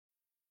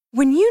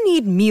When you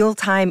need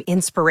mealtime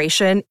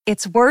inspiration,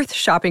 it's worth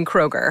shopping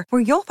Kroger,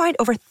 where you'll find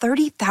over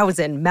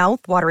 30,000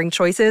 mouth-watering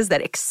choices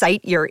that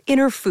excite your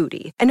inner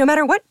foodie. And no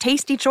matter what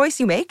tasty choice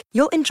you make,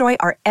 you'll enjoy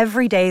our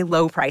everyday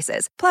low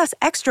prices, plus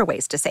extra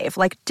ways to save,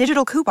 like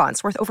digital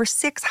coupons worth over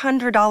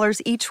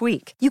 $600 each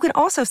week. You can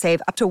also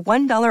save up to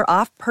 $1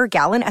 off per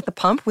gallon at the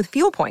pump with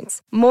fuel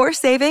points. More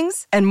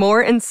savings and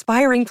more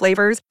inspiring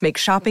flavors make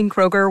shopping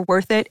Kroger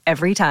worth it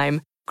every time.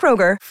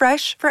 Kroger,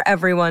 fresh for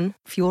everyone.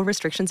 Fuel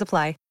restrictions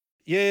apply.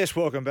 Yes,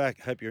 welcome back.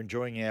 Hope you're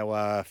enjoying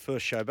our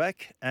first show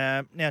back.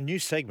 Now, new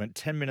segment,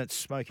 10 minutes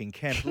Smokin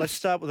Kemp. Let's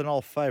start with an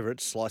old favourite,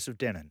 Slice of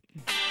Denan.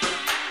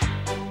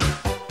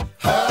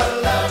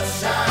 Her love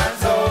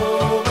shines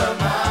over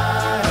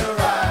my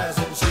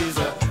horizon. She's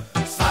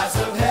a slice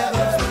of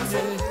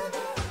heaven.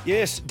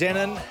 Yes,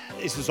 Denan,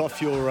 this is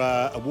off your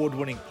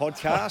award-winning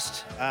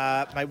podcast.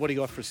 Mate, what do you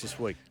got for us this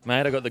week?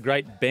 Mate, I got the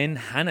great Ben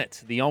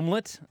Hannett, the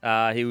omelette.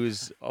 He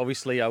was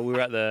obviously, we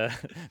were at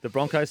the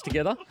Broncos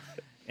together.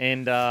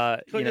 And Can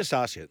I just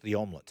ask you, the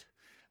omelette?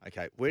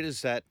 Okay, where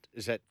does that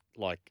is that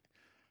like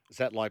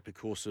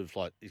because of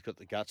like he's got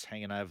the guts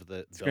hanging over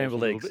the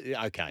scrambled eggs?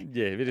 Okay,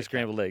 yeah, a bit of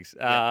scrambled eggs.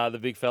 The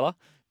big fella,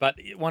 but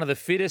one of the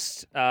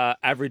fittest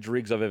average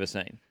rigs I've ever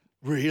seen.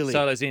 Really?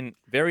 So as in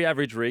very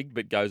average rig,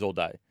 but goes all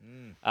day.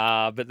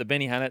 But the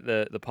Benny Hannett,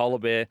 the polar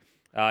bear,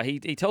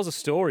 he tells a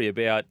story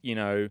about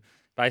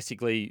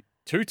basically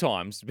 2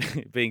 times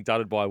being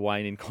dudded by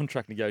Wayne in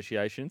contract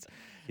negotiations.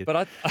 But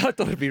I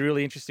thought it'd be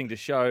really interesting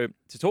to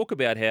talk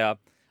about how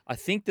I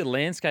think the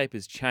landscape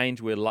has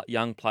changed where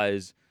young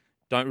players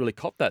don't really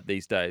cop that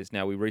these days.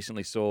 Now, we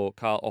recently saw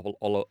Carl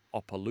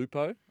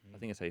Opalupo, I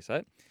think that's how you say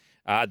it,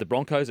 at the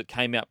Broncos. It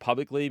came out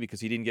publicly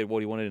because he didn't get what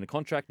he wanted in a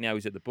contract. Now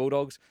he's at the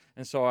Bulldogs.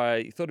 And so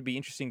I thought it'd be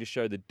interesting to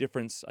show the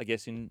difference, I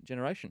guess, in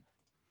generation.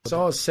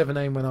 So I was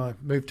 17 when I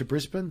moved to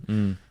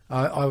Brisbane.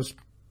 I was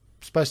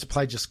supposed to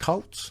play just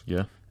Colts.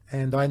 Yeah.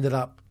 And I ended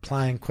up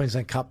playing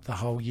Queensland Cup the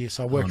whole year.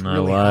 So I worked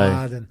really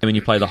hard. And when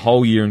you play the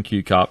whole year in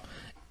Q Cup,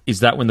 is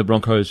that when the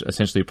Broncos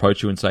essentially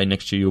approach you and say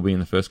next year you'll be in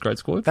the first grade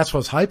squad? That's what I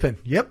was hoping.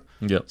 Yep.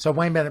 Yep. So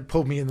Wayne Bennett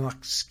pulled me in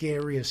like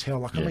scary as hell.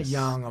 Like Yes.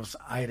 I was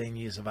 18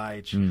 years of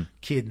age,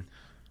 kid.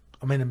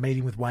 I'm in a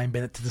meeting with Wayne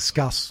Bennett to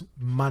discuss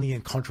money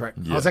and contract.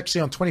 Yep. I was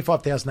actually on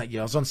 $25,000 that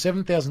year. I was on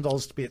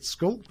 $7,000 to be at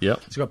school.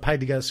 Yep. So I got paid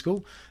to go to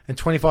school and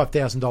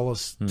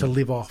 $25,000 to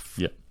live off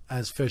Yep.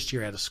 as first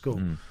year out of school.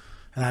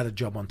 And I had a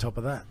job on top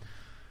of that.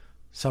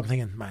 So I'm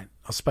thinking, mate,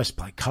 I was supposed to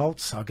play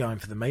Colts. I'll go in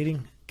for the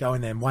meeting. Go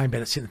in there and Wayne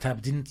Bennett sitting at the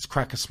table. Didn't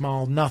crack a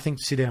smile. Nothing.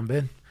 Sit down,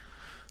 Ben.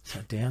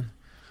 Sat down.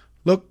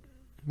 Look,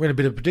 we're in a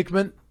bit of a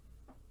predicament.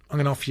 I'm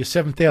going to offer you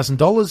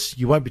 $7,000.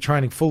 You won't be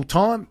training full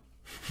time.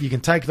 You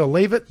can take it or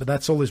leave it, but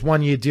that's all this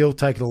 1 year deal.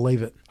 Take it or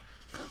leave it.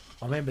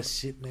 I remember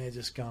sitting there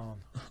just going,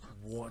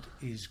 what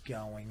is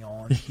going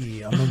on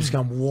here? I remember just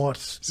going, what?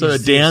 So a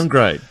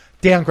downgrade.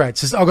 Downgrade.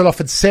 So I got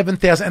offered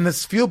 $7,000, and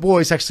there's a few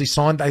boys actually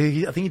signed. I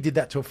think he did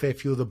that to a fair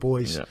few of the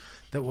boys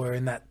that were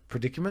in that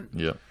predicament.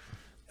 Yeah.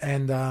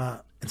 And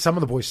some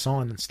of the boys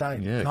signed and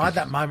stayed. Yeah, and I had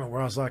that moment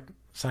where I was like,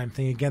 same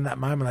thing again. That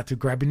moment I had to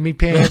grab in my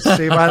pants.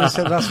 See what I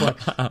said? That's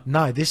like,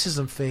 no, this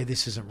isn't fair.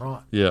 This isn't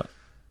right. Yeah.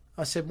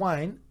 I said,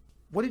 Wayne,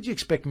 what did you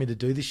expect me to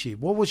do this year?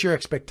 What was your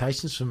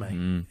expectations for me?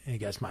 And he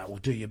goes, mate, well,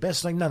 do your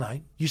best. I'm like,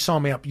 no, you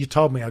signed me up. You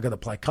told me I got to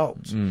play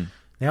Colts.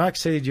 Now I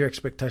exceeded your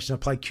expectations. I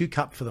played Q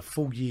Cup for the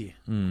full year.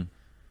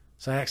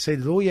 So I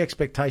exceeded all your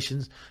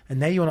expectations, and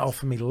now you want to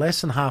offer me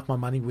less than half my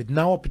money with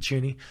no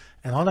opportunity,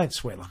 and I don't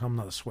swear. Like, I'm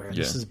not a swearer. Yeah.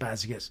 This is as bad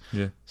as it gets.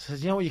 Yeah. So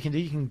you know what you can do?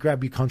 You can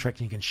grab your contract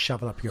and you can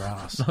shove it up your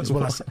ass. Is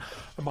what I said.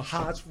 And my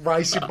heart's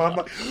racing.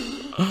 But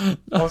I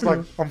was like,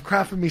 I'm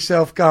crapping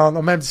myself going,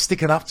 I'm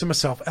sticking up to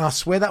myself. And I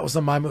swear that was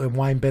the moment when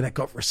Wayne Bennett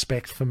got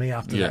respect for me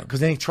after that. Because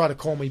then he tried to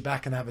call me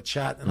back and have a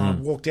chat, and I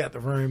walked out the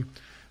room.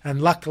 And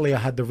luckily, I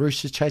had the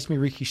Roosters chase me.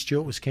 Ricky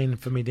Stewart was keen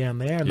for me down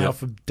there, and they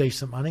offered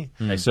decent money.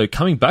 Okay, so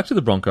coming back to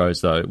the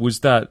Broncos, though,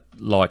 was that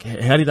like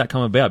how did that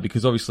come about?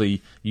 Because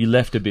obviously you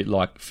left a bit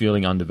like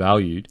feeling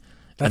undervalued.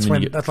 That's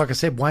when, that's like I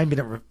said, Wayne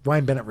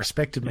Bennett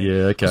respected me. Yeah,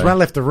 okay. Because when I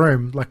left the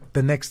room,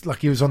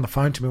 he was on the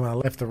phone to me when I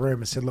left the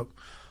room and said, "Look,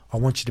 I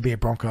want you to be a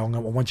Bronco. I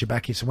want you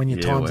back here. So when your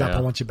time's up, I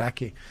want you back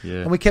here."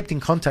 Yeah. And we kept in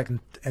contact and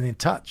in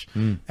touch.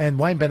 And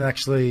Wayne Bennett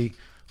actually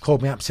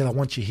called me up and said, "I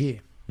want you here."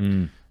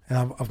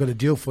 And I've got a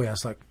deal for you. I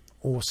was like,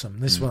 awesome.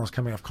 This is when I was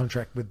coming off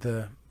contract with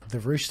the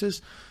Roosters.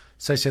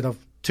 So he said,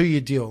 I've 2-year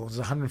deal. It was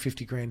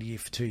 $150,000 a year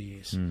for 2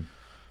 years.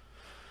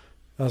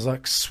 I was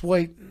like,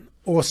 sweet,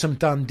 awesome,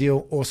 done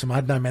deal, awesome. I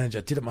had no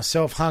manager. Did it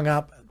myself, hung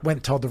up, went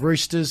and told the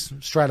Roosters.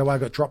 Straight away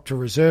got dropped to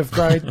reserve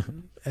grade.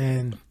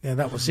 And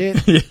that was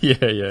it.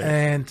 Yeah.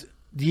 And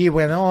the year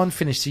went on,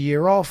 finished the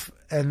year off.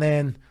 And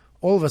then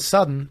all of a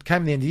sudden,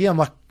 came the end of the year, I'm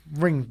like,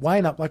 ring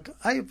Wayne up, like,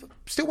 hey,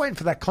 still waiting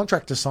for that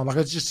contract to sign. Like,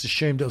 I just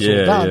assumed it was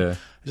all done. Yeah.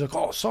 He's like,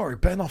 oh, sorry,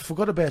 Ben, I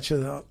forgot about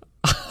you.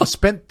 I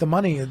spent the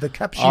money. The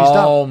cap's used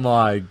up. Oh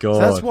my God. So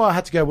that's why I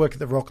had to go work at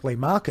the Rockley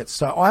Markets.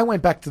 So I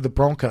went back to the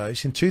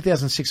Broncos in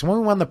 2006. When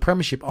we won the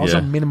premiership, I was Yeah.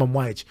 on minimum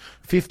wage,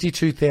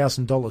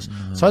 $52,000.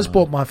 So I just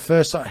bought my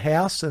first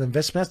house and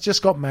investment house,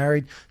 just got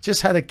married,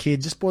 just had a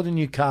kid, just bought a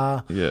new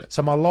car. Yeah.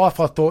 So my life,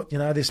 I thought,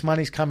 this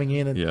money's coming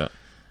in. And, Yeah.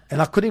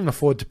 and I couldn't even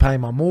afford to pay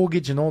my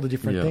mortgage and all the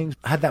different Yeah. things.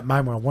 I had that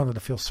moment where I wanted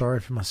to feel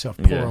sorry for myself.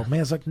 Poor Yeah. old man.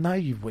 I was like, no,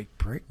 you weak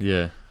prick.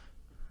 Yeah.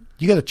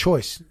 You got a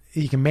choice.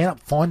 You can man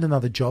up, find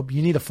another job.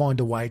 You need to find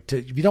a way to.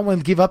 If you don't want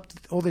to give up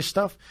all this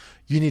stuff,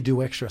 you need to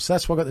do extra. So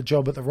that's why I got the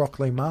job at the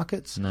Rockley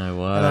Markets. No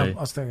way. And I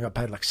was thinking I got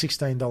paid like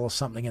 $16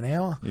 something an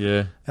hour.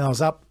 Yeah. And I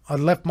was up. I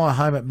left my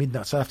home at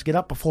midnight, so I have to get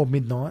up before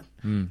midnight.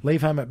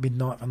 Leave home at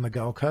midnight on the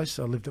Gold Coast.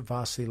 I lived at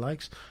Varsity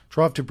Lakes.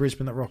 Drive to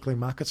Brisbane at Rockley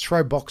Markets.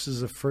 Throw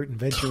boxes of fruit and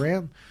veg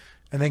around,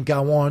 and then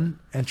go on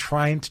and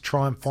train to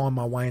try and find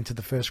my way into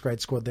the first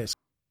grade squad there.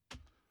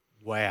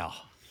 Wow.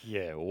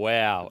 Yeah,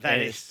 wow. That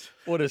And is-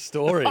 what a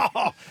story.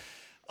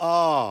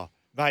 Oh,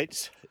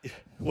 mates.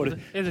 What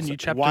There's a new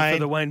chapter Wayne for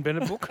the Wayne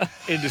Bennett book.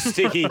 into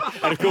Sticky.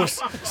 And of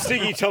course,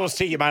 Sticky told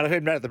Sticky, mate, I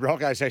heard him out at the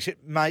Broncos actually.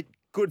 Mate,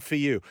 good for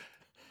you.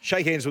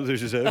 Shake hands with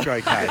his reserve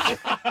grade coach.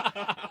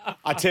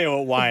 I tell you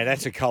what, Wayne,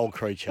 that's a cold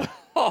creature.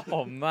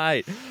 Oh,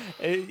 mate.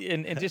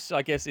 And just,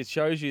 I guess, it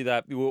shows you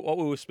that what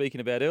we were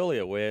speaking about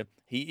earlier, where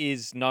he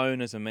is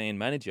known as a man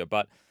manager,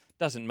 but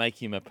doesn't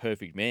make him a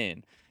perfect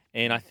man.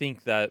 And I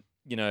think that,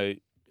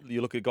 you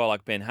look at a guy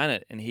like Ben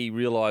Hannett, and he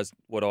realised,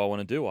 what do I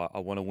want to do? I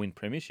want to win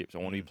premierships. I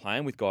want to be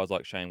playing with guys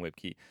like Shane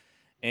Webke.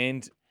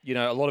 And,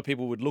 a lot of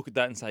people would look at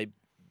that and say,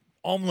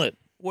 Omelette,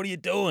 what are you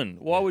doing?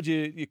 Why would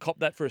you cop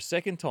that for a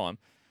second time?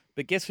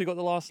 But guess who got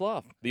the last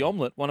laugh? The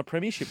Omelette won a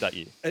premiership that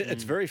year.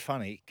 It's very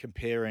funny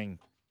comparing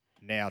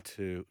now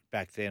to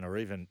back then, or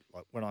even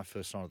like when I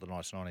first signed at the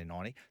Knights in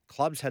 1990.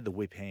 Clubs had the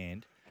whip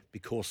hand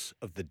because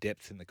of the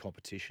depth in the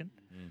competition.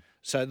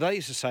 So they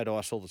used to say to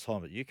us all the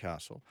time at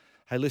Newcastle,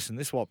 hey, listen,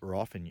 this is what we're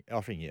offering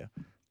you.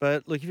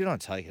 But look, if you don't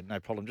take it,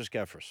 no problem. Just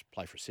go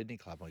play for a Sydney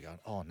club. And we're going,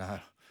 oh, no,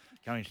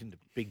 going into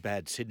big,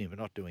 bad Sydney, we're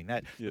not doing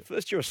that. The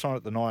first year I signed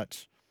at the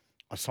Knights,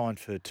 I signed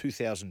for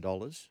 $2,000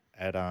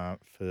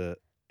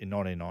 in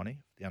 1990,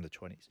 the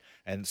under-20s.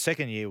 And the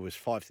second year was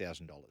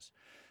 $5,000.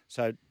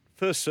 So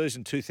first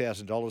season,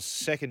 $2,000.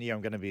 Second year,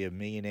 I'm going to be a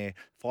millionaire,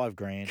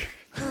 $5,000.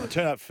 I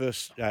turn up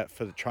first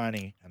for the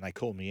training, and they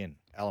called me in,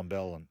 Alan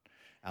Bell and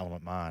Alan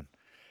McMahon.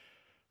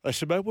 They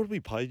said, mate, what are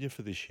we paying you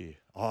for this year?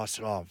 Oh, I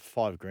said,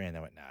 $5,000. They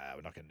went, no,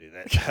 we're not going to do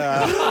that.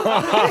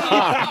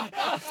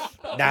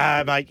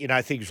 No, mate,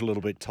 things are a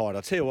little bit tight.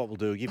 I'll tell you what we'll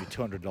do. We'll give you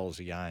 $200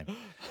 a game.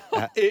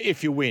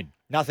 If you win.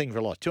 Nothing for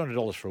a lot.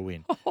 $200 for a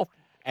win.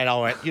 And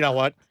I went, you know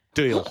what?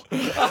 Deal.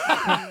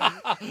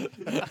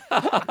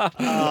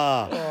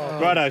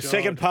 Righto,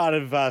 second part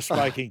of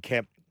Smokin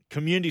Kemp.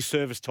 Community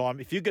service time.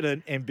 If you've got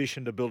an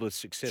ambition to build a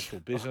successful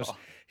business,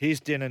 here's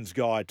Denan's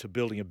guide to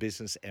building a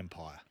business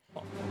empire.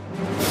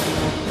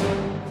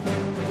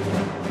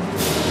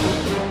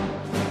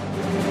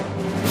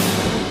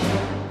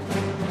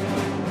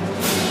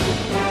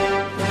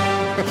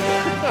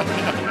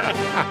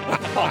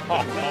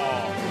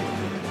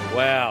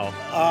 Wow.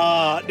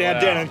 Now,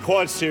 Denan,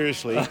 quite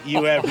seriously,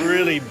 you have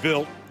really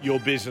built your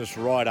business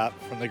right up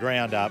from the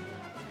ground up.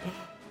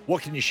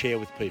 What can you share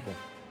with people?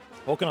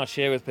 What can I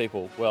share with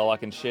people? Well, I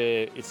can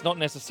share. It's not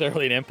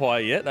necessarily an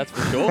empire yet, that's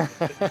for sure.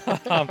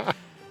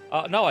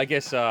 No, I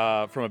guess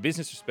from a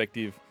business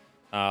perspective,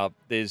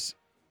 there's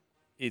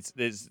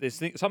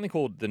something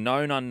called the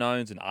known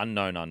unknowns and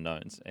unknown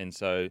unknowns, and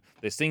so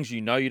there's things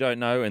you don't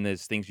know, and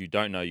there's things you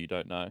don't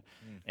know.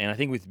 And I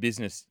think with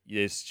business,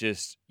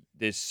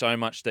 there's so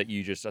much that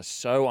you just are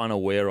so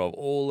unaware of.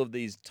 All of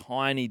these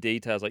tiny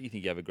details, like you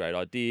think you have a great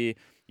idea,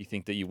 you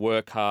think that you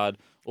work hard,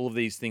 all of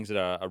these things that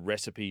are a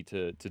recipe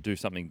to do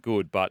something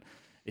good, but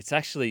it's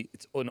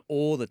on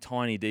all the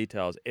tiny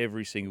details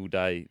every single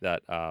day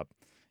that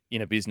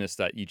in a business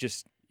that you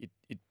just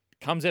it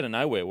comes out of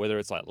nowhere, whether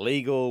it's like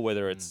legal,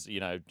 whether it's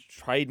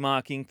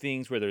trademarking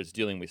things, whether it's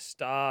dealing with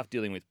staff,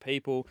 dealing with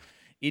people.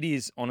 It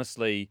is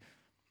honestly,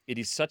 it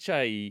is such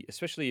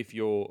especially if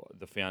you're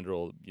the founder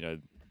or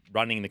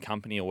running the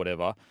company or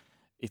whatever,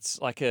 it's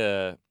like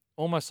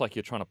almost like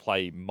you're trying to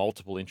play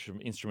multiple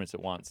instruments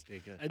at once.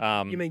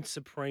 You mean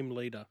supreme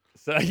leader?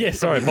 So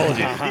sorry,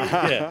 apologies.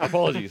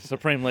 Apologies,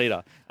 supreme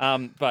leader.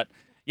 But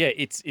yeah,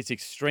 it's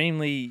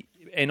extremely,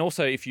 and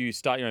also if you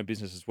start your own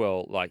business as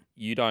well, like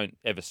you don't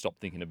ever stop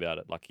thinking about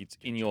it. Like it's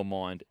in your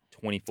mind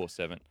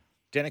 24/7.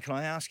 Denan, can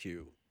I ask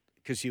you,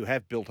 because you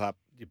have built up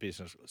your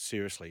business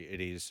seriously,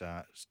 it's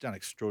done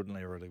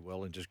extraordinarily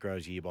well and just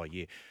grows year by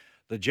year.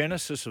 The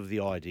genesis of the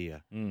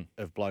idea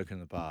of Bloke in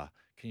the Bar,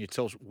 can you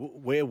tell us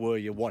where were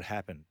you, what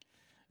happened?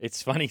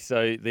 It's funny.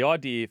 So the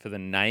idea for the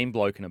name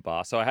Bloke in a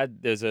Bar. So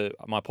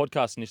my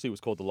podcast initially was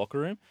called The Locker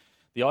Room.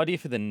 The idea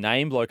for the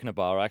name Bloke in a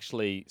Bar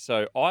actually.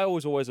 So I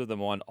was always of the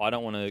mind I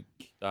don't want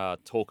to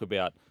talk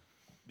about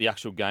the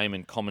actual game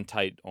and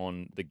commentate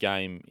on the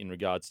game in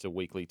regards to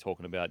weekly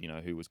talking about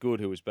who was good,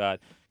 who was bad,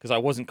 because I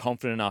wasn't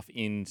confident enough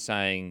in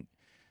saying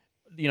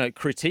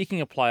critiquing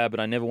a player, but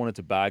I never wanted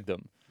to bag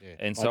them. Yeah.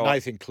 And Like so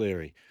Nathan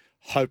Cleary,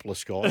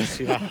 hopeless guys.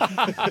 You know?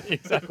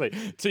 exactly.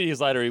 2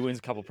 years later, he wins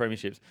a couple of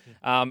premierships.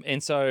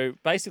 And so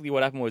basically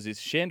what happened was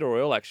Shandor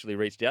Oil actually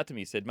reached out to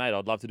me. He said, mate,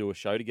 I'd love to do a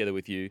show together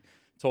with you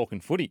talking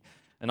footy.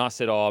 And I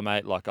said, oh,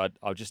 mate, like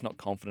I'm just not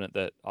confident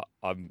that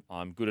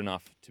I'm good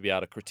enough to be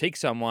able to critique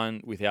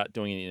someone without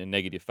doing it in a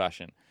negative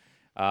fashion.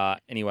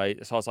 Anyway,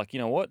 so I was like, you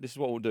know what? This is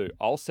what we'll do.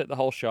 I'll set the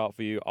whole show up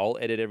for you. I'll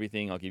edit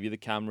everything. I'll give you the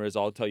cameras.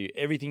 I'll tell you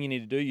everything you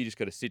need to do. You just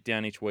got to sit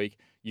down each week.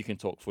 You can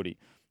talk footy.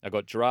 I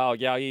got Gerard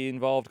Yagi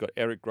involved, got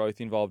Eric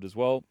Groth involved as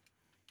well.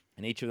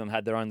 And each of them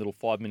had their own little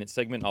 5-minute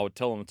segment. I would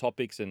tell them the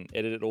topics and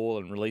edit it all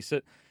and release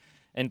it.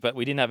 But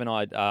we didn't have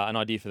an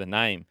idea for the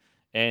name.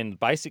 And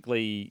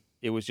basically,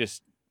 it was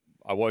just,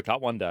 I woke up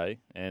one day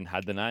and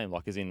had the name.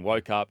 Like, as in,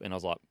 woke up and I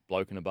was like,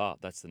 Bloke in a Bar.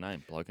 That's the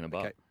name, Bloke in a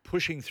Bar. Okay.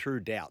 Pushing through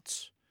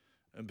doubts,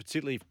 and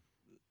particularly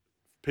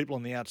people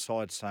on the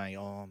outside saying,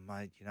 oh,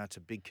 mate, you know, it's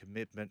a big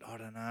commitment. I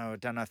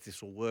don't know if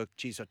this will work.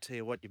 Geez, I tell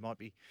you what, you might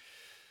be,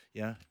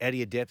 you know, out of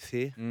your depth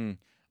here.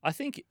 I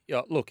think,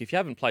 look, if you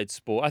haven't played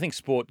sport, I think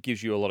sport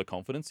gives you a lot of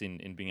confidence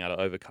in being able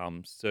to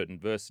overcome certain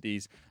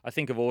adversities. I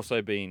think I've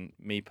also been,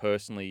 me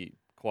personally,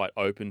 quite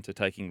open to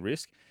taking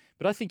risk.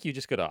 But I think you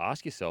just got to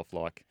ask yourself,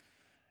 like,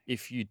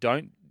 if you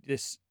don't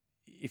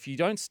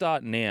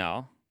start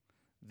now,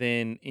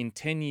 then in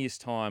 10 years'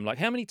 time, like,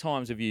 how many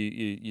times have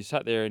you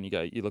sat there and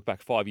you look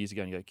back 5 years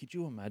ago and you go, could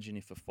you imagine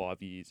if for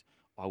 5 years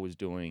I was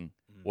doing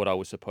what I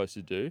was supposed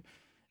to do,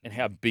 and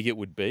how big it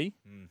would be?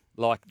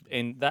 Like,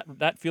 and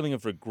that feeling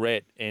of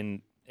regret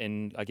and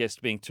I guess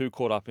being too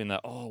caught up in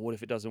that, oh, what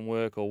if it doesn't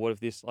work, or what if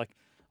this, like,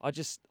 I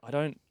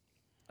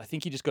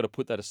think you just got to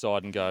put that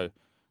aside and go,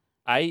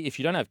 if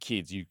you don't have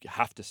kids, you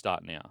have to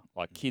start now.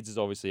 Like, kids is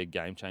obviously a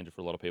game changer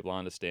for a lot of people. I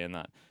understand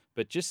that.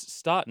 But just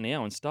start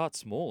now and start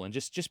small and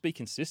just be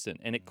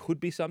consistent. And it could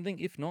be something.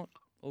 If not,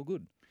 all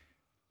good.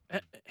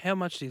 How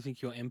much do you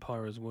think your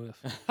empire is worth?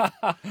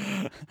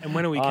 And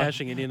when are we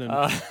cashing it in? And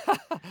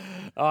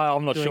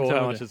I'm not doing sure how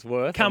something? much it's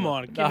worth. Come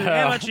on, give me,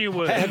 how much are you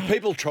worth? Have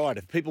people tried?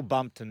 Have people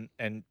bumped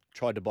and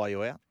tried to buy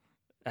you out?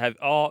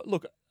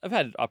 Look, I've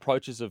had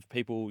approaches of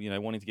people,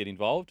 wanting to get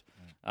involved.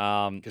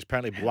 Because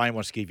apparently Wayne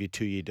wants to give you a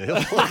 2-year deal.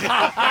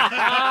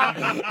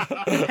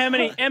 How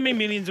many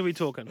millions are we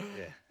talking?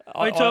 Yeah.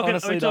 Are we talking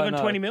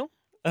 20 mil?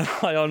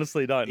 I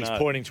honestly don't know. He's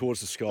pointing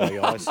towards the sky,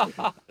 guys.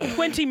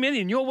 20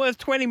 million? You're worth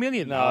 20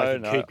 million. No,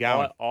 keep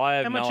going. I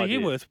have How much no are idea.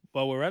 you worth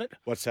while we're at it?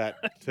 What's that?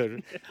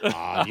 Look.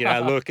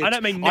 I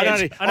don't mean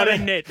net. I don't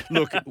mean net.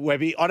 Look,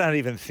 Webby, I don't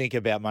even think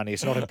about money.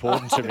 It's not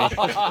important to me.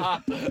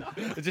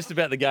 It's just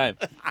about the game.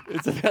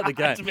 It's about the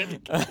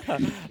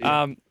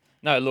game.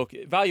 No, look,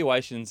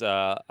 valuations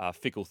are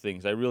fickle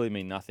things. They really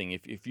mean nothing.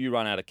 If you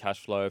run out of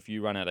cash flow, if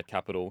you run out of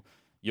capital,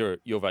 your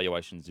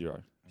valuation's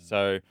zero.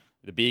 So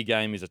the beer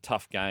game is a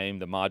tough game.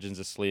 The margins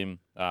are slim.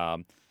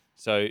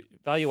 So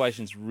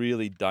valuations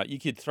really don't. You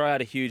could throw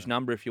out a huge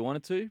number if you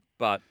wanted to,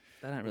 but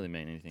they don't really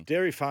mean anything.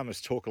 Dairy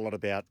farmers talk a lot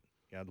about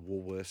the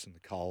Woolworths and the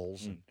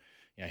Coles and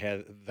how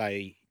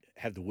they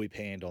have the whip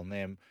hand on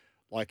them.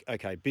 Like,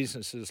 okay,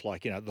 businesses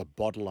like the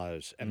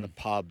bottle-os and the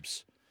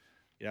pubs.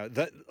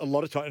 That a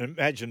lot of time.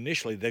 Imagine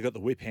initially they got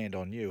the whip hand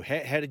on you.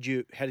 How did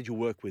you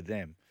work with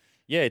them?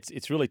 Yeah,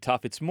 it's really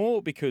tough. It's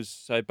more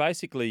because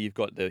basically you've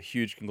got the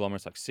huge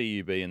conglomerates like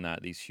CUB and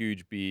these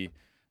huge beer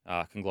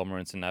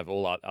conglomerates, and they have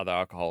all other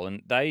alcohol,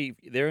 and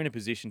they're in a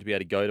position to be able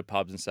to go to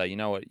pubs and say, you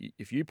know what,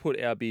 if you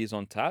put our beers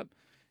on tap,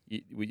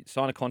 we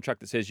sign a contract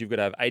that says you've got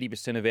to have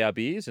 80% of our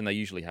beers, and they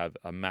usually have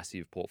a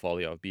massive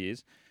portfolio of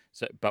beers.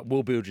 But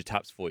we'll build your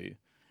taps for you.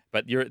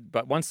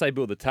 But once they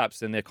build the taps,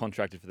 then they're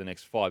contracted for the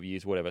next 5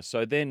 years, whatever.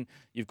 So then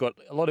you've got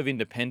a lot of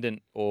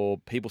independent or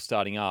people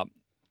starting up.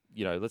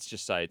 Let's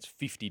just say it's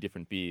 50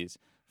 different beers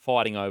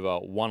fighting over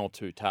 1 or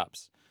 2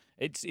 taps.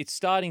 It's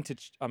starting to.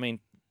 I mean,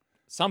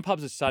 some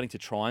pubs are starting to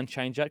try and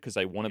change that because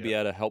they want to be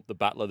able to help the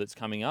battler that's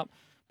coming up.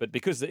 But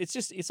because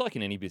it's like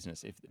in any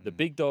business, if the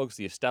big dogs,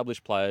 the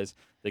established players,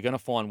 they're going to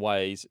find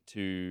ways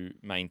to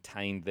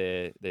maintain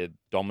their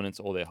dominance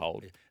or their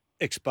hold.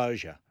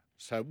 Exposure.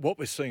 So what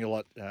we're seeing a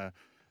lot.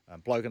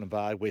 Bloke in a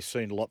bar, we're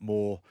seeing a lot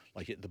more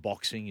like at the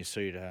boxing. You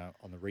see it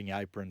on the ring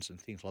aprons and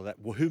things like that.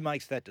 Well, who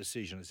makes that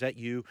decision? Is that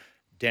you,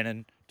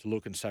 Denan, to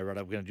look and say, right,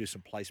 we're going to do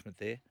some placement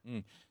there?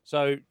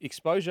 So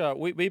exposure,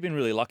 we've been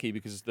really lucky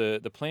because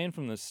the plan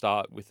from the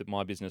start with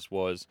my business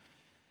was,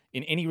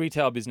 in any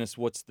retail business,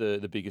 what's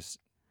the biggest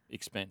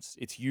expense?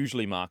 It's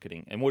usually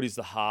marketing. And what is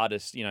the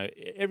hardest?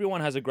 Everyone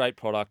has a great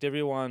product.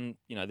 Everyone,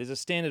 there's a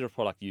standard of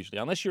product usually,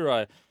 unless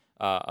you're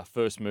a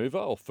first mover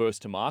or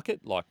first to market,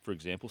 like, for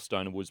example,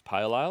 Stone & Wood's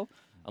Pale Ale.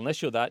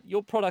 Unless you're that,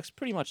 your product's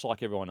pretty much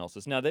like everyone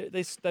else's. Now,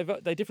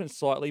 they differ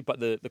slightly, but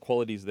the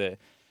quality's there.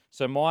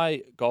 So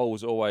my goal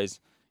was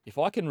always, if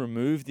I can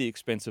remove the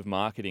expense of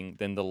marketing,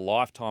 then the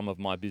lifetime of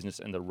my business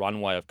and the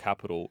runway of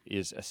capital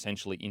is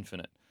essentially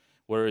infinite.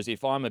 Whereas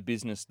if I'm a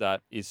business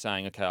that is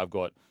saying, okay, I've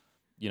got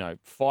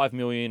 5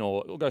 million,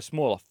 or it'll go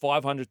smaller,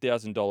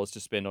 $500,000 to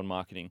spend on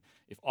marketing.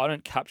 If I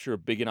don't capture a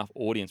big enough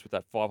audience with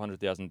that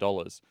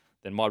 $500,000,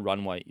 then my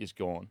runway is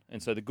gone.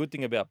 And so the good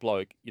thing about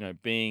Bloke,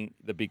 being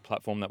the big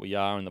platform that we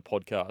are in the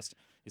podcast,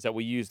 is that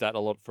we use that a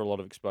lot for a lot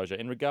of exposure.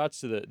 In regards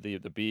to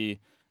the beer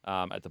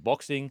at the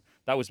boxing,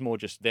 that was more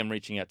just them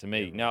reaching out to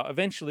me. Now,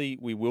 eventually,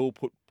 we will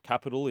put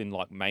capital in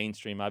like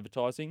mainstream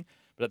advertising,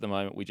 but at the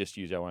moment, we just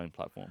use our own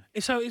platform.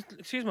 So,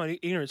 excuse my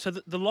ignorance. So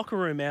the locker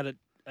room out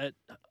at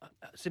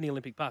Sydney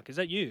Olympic Park, is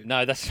that you?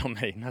 No, that's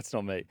not me. That's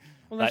not me.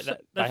 Well,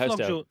 They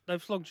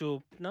they've flogged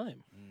your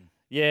name.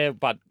 Yeah,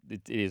 but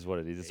it is what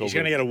it is. It's He's all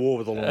going to good. get a war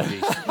with the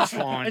Laundies. It's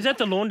fine. Is that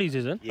the Laundies,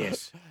 is it?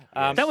 Yes.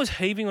 That was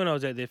heaving when I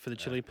was out there for the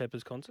Chili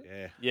Peppers concert.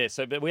 Yeah. Yeah,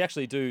 so but we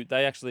actually do.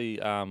 They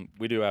actually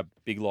we do our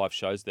big live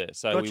shows there.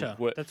 So Gotcha.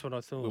 we work, That's what I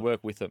thought. we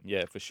work with them.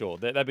 Yeah, for sure.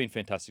 They've been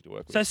fantastic to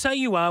work with. So say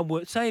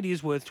it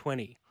is worth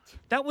 20.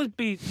 That would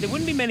be there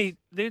wouldn't be many.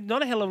 There's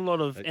not a hell of a lot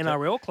of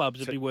NRL clubs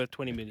that'd be worth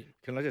 20 million.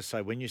 Can I just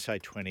say, when you say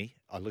 20,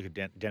 I look at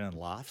Denan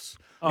laughs.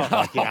 Oh.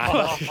 I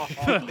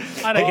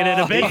don't get out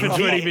of bed for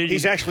 20 million.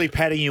 He's actually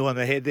patting you on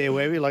the head there,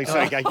 Webby, like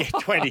saying, "Yeah,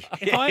 20."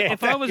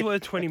 If I was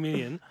worth 20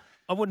 million,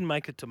 I wouldn't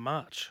make it to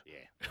March. Yeah.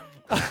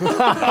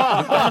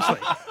 Honestly,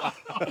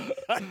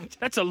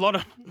 that's a lot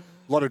of.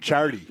 lot of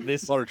charity.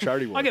 This- lot of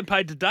charity work. I get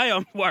paid today.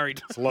 I'm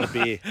worried. It's a lot of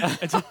beer.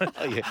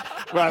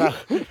 Right,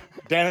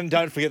 Denan,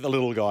 don't forget the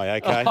little guy,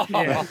 okay?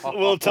 Yeah.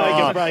 We'll take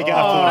a break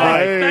after the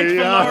break. Thanks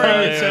for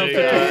lowering yourself.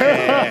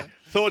 Yeah.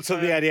 Thoughts of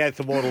the 88th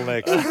Immortal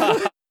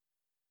next.